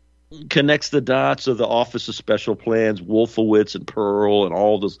connects the dots of the Office of Special Plans, Wolfowitz and Pearl and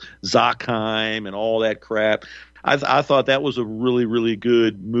all this Zockheim and all that crap. I thought that was a really, really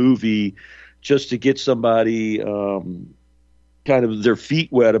good movie just to get somebody kind of their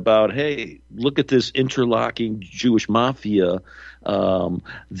feet wet about, hey, look at this interlocking Jewish mafia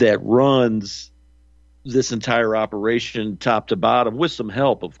that runs this entire operation top to bottom with some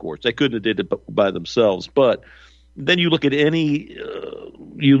help, of course. They couldn't have did it by themselves. But then you look at any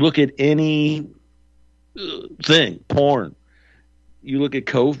thing, porn. You look at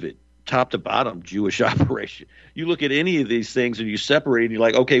COVID, top to bottom Jewish operation. You look at any of these things and you separate and you're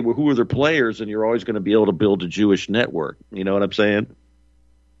like, okay, well, who are their players? And you're always going to be able to build a Jewish network. You know what I'm saying?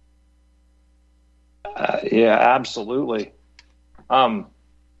 Yeah, absolutely.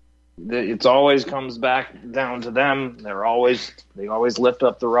 It always comes back down to them. They always lift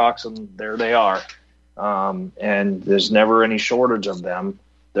up the rocks, and there they are. And there's never any shortage of them.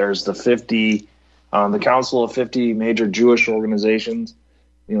 There's the Council of 50 major Jewish organizations.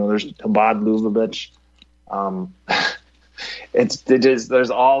 There's Chabad Lubavitch. There's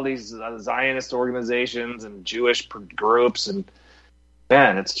all these Zionist organizations and Jewish groups, and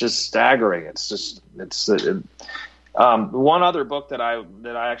man, it's just staggering. One other book that I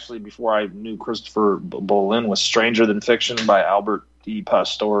actually, before I knew Christopher Bolin, was Stranger Than Fiction by Albert D.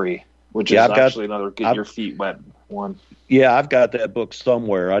 Pastore, which is another get your feet wet one. Yeah, I've got that book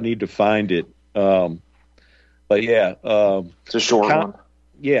somewhere. I need to find it. But yeah, it's a short one.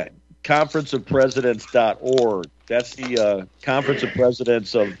 Yeah, conferenceofpresidents.org. That's the Conference of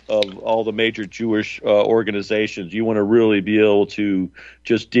Presidents of all the major Jewish organizations. You want to really be able to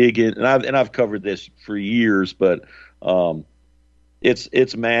just dig in, and I've covered this for years, but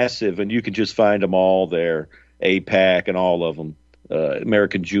it's massive, and you can just find them all there. AIPAC and all of them,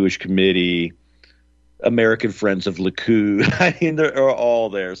 American Jewish Committee, American Friends of Likud. I mean, they're all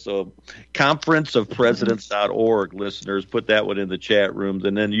there. So conferenceofpresidents.org, listeners, put that one in the chat rooms,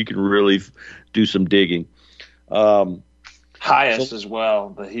 and then you can really do some digging. HIAS as well,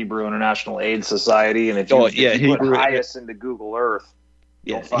 the Hebrew International Aid Society. And if you put HIAS into Google Earth,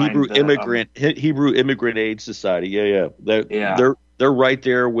 you'll find Hebrew Immigrant Aid Society. Yeah. They're right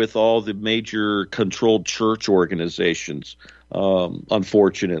there with all the major controlled church organizations.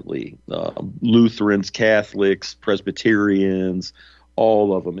 Unfortunately, Lutherans, Catholics, Presbyterians,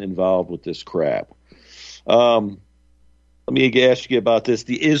 all of them involved with this crap. Let me ask you about this.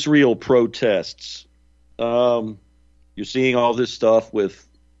 The Israel protests. You're seeing all this stuff with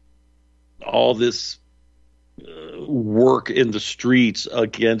all this work in the streets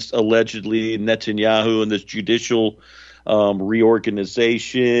against allegedly Netanyahu and this judicial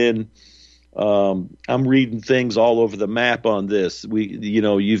reorganization. I'm reading things all over the map on this.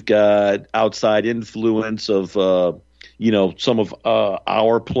 You've got outside influence of, some of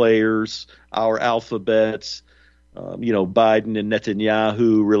our players, our alphabets. Biden and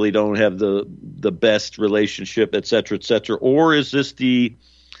Netanyahu really don't have the best relationship, et cetera, et cetera. Or is this the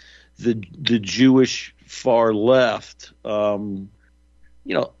Jewish far left? Think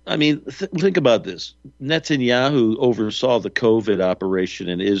about this. Netanyahu oversaw the COVID operation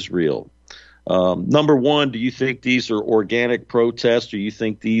in Israel. Number one, do you think these are organic protests, or you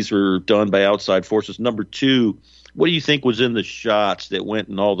think these are done by outside forces? Number two, what do you think was in the shots that went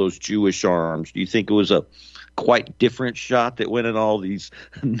in all those Jewish arms? Do you think it was a quite different shot that went in all these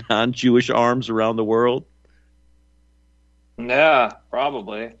non-Jewish arms around the world? Yeah,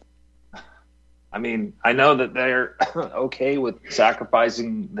 probably. I mean, I know that they're okay with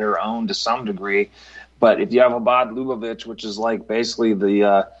sacrificing their own to some degree, but if you have Chabad Lubavitch, which is like basically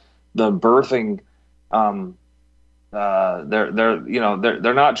the birthing,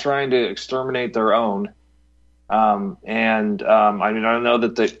 they're not trying to exterminate their own, I know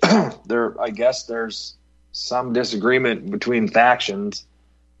that I guess there's some disagreement between factions,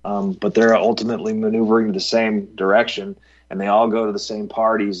 but they're ultimately maneuvering to the same direction, and they all go to the same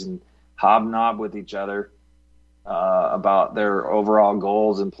parties and hobnob with each other about their overall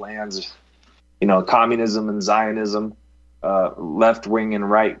goals and plans. Communism and Zionism, left wing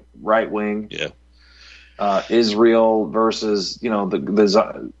and right wing. Yeah. Israel versus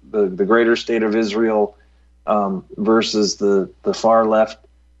the greater state of Israel versus the far left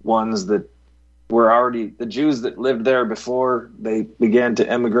ones that were already the Jews that lived there before they began to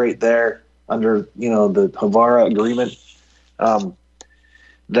emigrate there under the Havara agreement,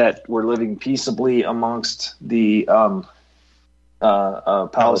 that were living peaceably amongst the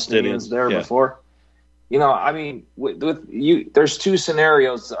Palestinians there before. There's two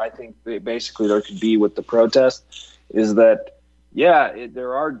scenarios I think basically there could be with the protest. Is that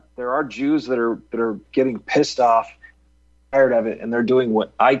there are Jews that are getting pissed off, tired of it, and they're doing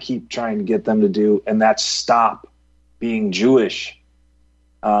what I keep trying to get them to do, and that's stop being Jewish,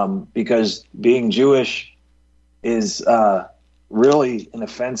 because being Jewish is really an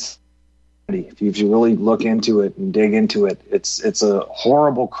offense. If you really look into it and dig into it, it's a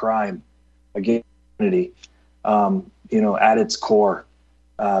horrible crime against humanity, at its core,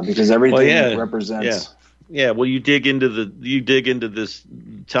 because everything represents. Yeah, well, you dig into this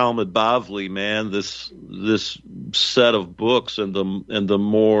Talmud Bavli, man. This set of books and the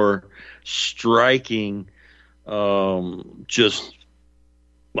more striking, just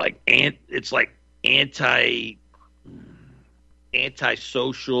it's like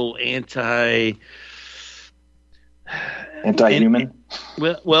antisocial, anti-human.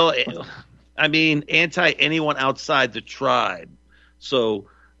 Well, I mean, anti anyone outside the tribe. So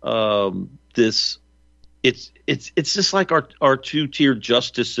it's just like our two-tier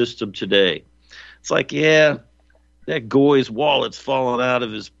justice system today. It's like, yeah, that goy's wallet's falling out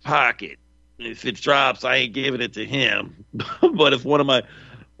of his pocket. If it drops, I ain't giving it to him. But if one of my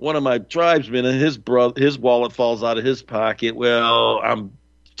tribesmen and his wallet falls out of his pocket, well, I'm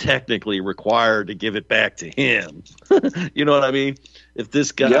technically required to give it back to him. You know what I mean? If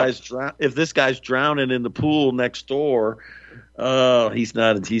this guy's drowning in the pool next door, he's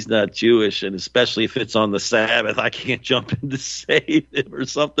not Jewish, and especially if it's on the Sabbath, I can't jump in to save him or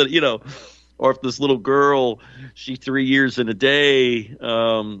something, you know. Or if this little girl, she 3 years in a day,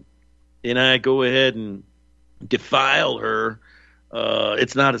 and I go ahead and defile her,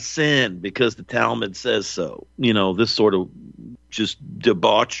 it's not a sin because the Talmud says so. You know, this sort of just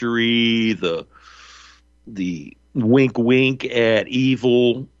debauchery, the wink wink at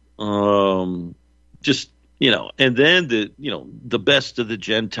evil, just, you know, and then the best of the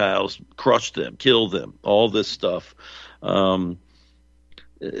Gentiles crush them, kill them, all this stuff. You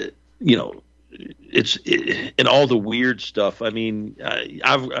know, and all the weird stuff. I mean,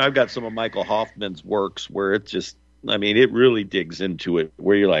 I've got some of Michael Hoffman's works where it just, I mean, it really digs into it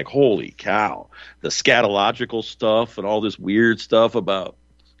where you're like, holy cow, the scatological stuff and all this weird stuff about,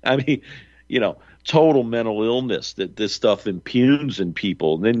 I mean, you know, total mental illness that this stuff impugns in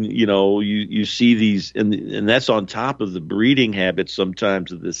people. And then, you know, you see these, and that's on top of the breeding habits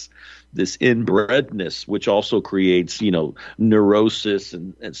sometimes of this inbredness, which also creates, you know, neurosis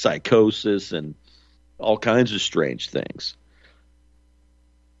and psychosis and all kinds of strange things.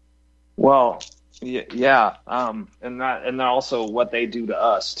 Well, yeah, and also what they do to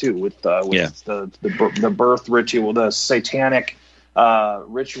us too with the birth ritual, the satanic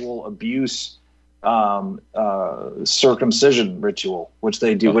ritual abuse, circumcision ritual, which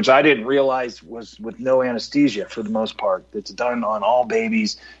they do, which I didn't realize was with no anesthesia for the most part. It's done on all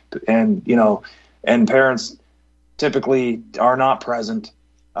babies, and you know, and parents typically are not present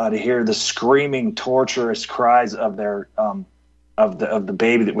to hear the screaming, torturous cries of their of the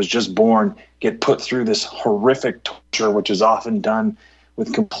baby that was just born get put through this horrific torture, which is often done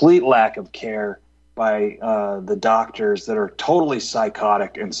with complete lack of care by the doctors that are totally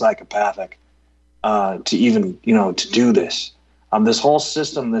psychotic and psychopathic to even, you know, to do this. This whole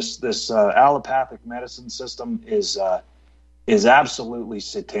system, this allopathic medicine system is absolutely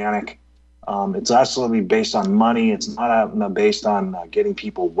satanic. It's absolutely based on money. It's not based on getting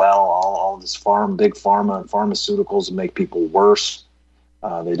people well. All this big pharma and pharmaceuticals make people worse.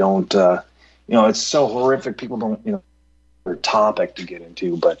 They don't, you know, it's so horrific. People don't, you know, their topic to get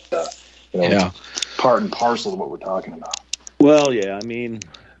into, but you know, yeah, part and parcel of what we're talking about. Well, yeah, I mean,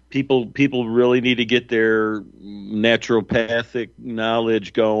 people really need to get their naturopathic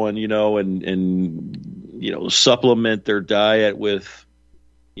knowledge going, you know, and you know, supplement their diet with,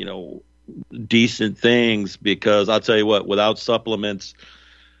 you know, decent things, because I'll tell you what, without supplements,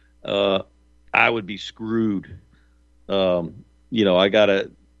 I would be screwed. You know,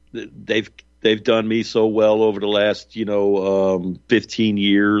 they've done me so well over the last, you know, 15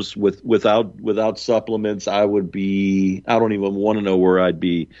 years without supplements. I don't even want to know where I'd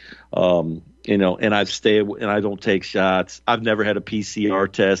be. You know, and I don't take shots. I've never had a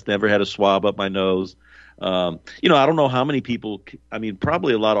PCR test, never had a swab up my nose. You know, I don't know how many people, I mean,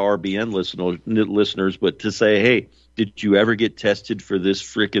 probably a lot of RBN listeners, but to say, hey, did you ever get tested for this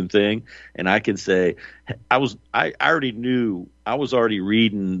freaking thing? And I can say, I already knew, I was already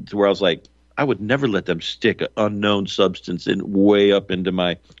reading to where I was like, I would never let them stick an unknown substance way up into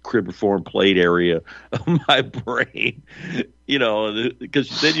my cribriform plate area of my brain, you know,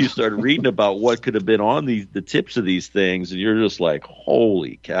 because then you start reading about what could have been on the tips of these things, and you're just like,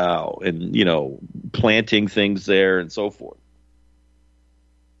 holy cow, and, you know, planting things there and so forth.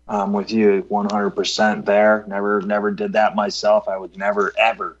 I'm with you 100% there. Never did that myself. I would never,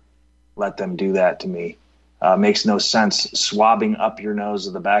 ever let them do that to me. Makes no sense swabbing up your nose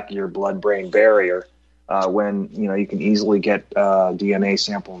or the back of your blood-brain barrier when, you know, you can easily get a DNA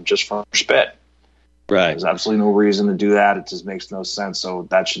sample just from your spit. Right. There's absolutely no reason to do that. It just makes no sense. So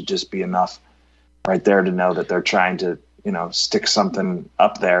that should just be enough right there to know that they're trying to, you know, stick something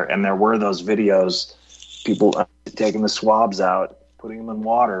up there. And there were those videos, people taking the swabs out, putting them in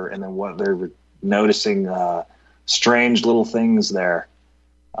water, and then what they're noticing strange little things there,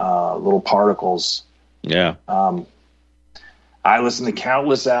 little particles. Yeah. I listened to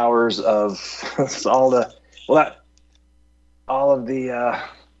countless hours of all of the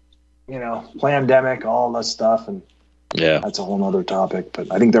pandemic, all that stuff, and yeah, that's a whole other topic.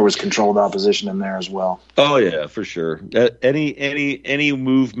 But I think there was controlled opposition in there as well. Oh yeah, for sure. Any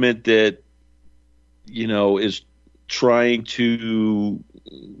movement that is trying to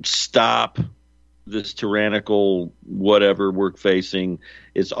stop this tyrannical whatever we're facing,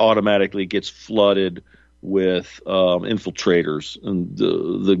 it's automatically gets flooded with infiltrators, and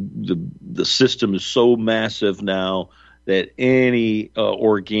the system is so massive now that any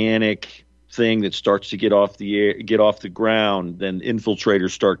organic thing that starts to get off the ground, then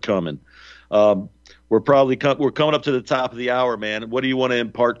infiltrators start coming. We're coming up to the top of the hour, man. What do you want to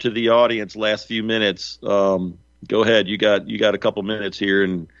impart to the audience? Last few minutes. Go ahead. You got a couple minutes here,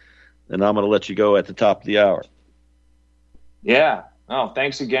 and I'm going to let you go at the top of the hour. Yeah. Oh,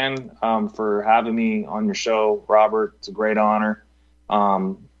 thanks again for having me on your show, Robert. It's a great honor.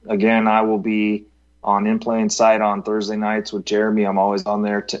 Again, I will be on In Plain Sight on Thursday nights with Jeremy. I'm always on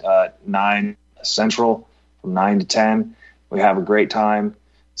there to 9 Central from 9 to 10. We have a great time.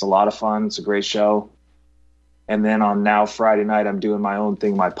 It's a lot of fun. It's a great show. And then on now Friday night, I'm doing my own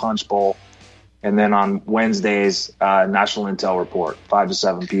thing, my Punch Bowl. And then on Wednesdays, National Intel Report, 5 to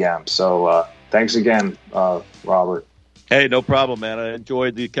 7 p.m. So thanks again, Robert. Hey, no problem, man. I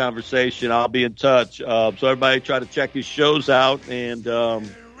enjoyed the conversation. I'll be in touch. So everybody try to check his shows out, and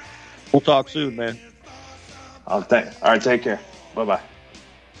we'll talk soon, man. All right, take care. Bye-bye.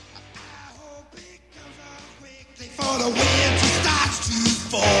 For the winter starts to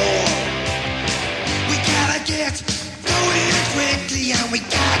fall, we gotta get going quickly, and we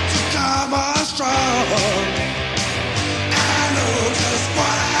got to come on strong. I know just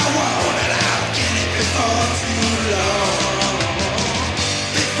what I want, and I'll get it before too long.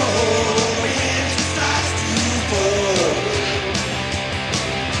 Before the winter starts to fall,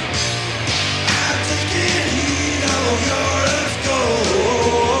 I'm taking heed of your let's go.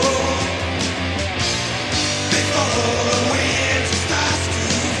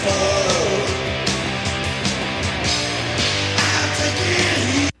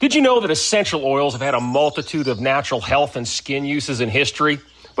 Did you know that essential oils have had a multitude of natural health and skin uses in history,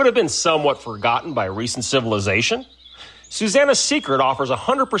 but have been somewhat forgotten by recent civilization? Susanna's Secret offers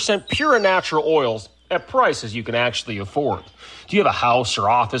 100% pure and natural oils at prices you can actually afford. Do you have a house or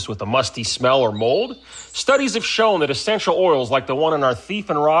office with a musty smell or mold? Studies have shown that essential oils like the one in our Thief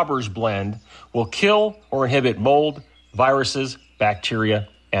and Robbers blend will kill or inhibit mold, viruses, bacteria,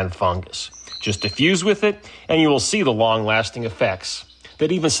 and fungus. Just diffuse with it, and you will see the long-lasting effects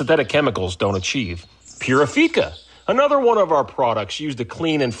that even synthetic chemicals don't achieve. Purifica, another one of our products used to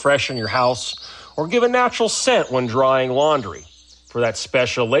clean and freshen your house or give a natural scent when drying laundry. For that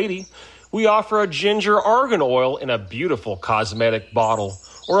special lady, we offer a ginger argan oil in a beautiful cosmetic bottle,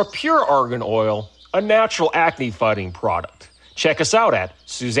 or a pure argan oil, a natural acne-fighting product. Check us out at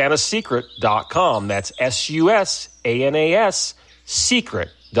susannasecret.com. That's SUSANAS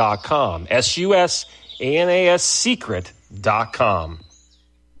secret.com. SUSANAS secret.com.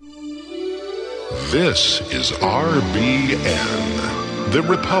 This is RBN, the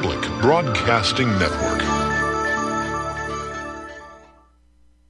Republic Broadcasting Network.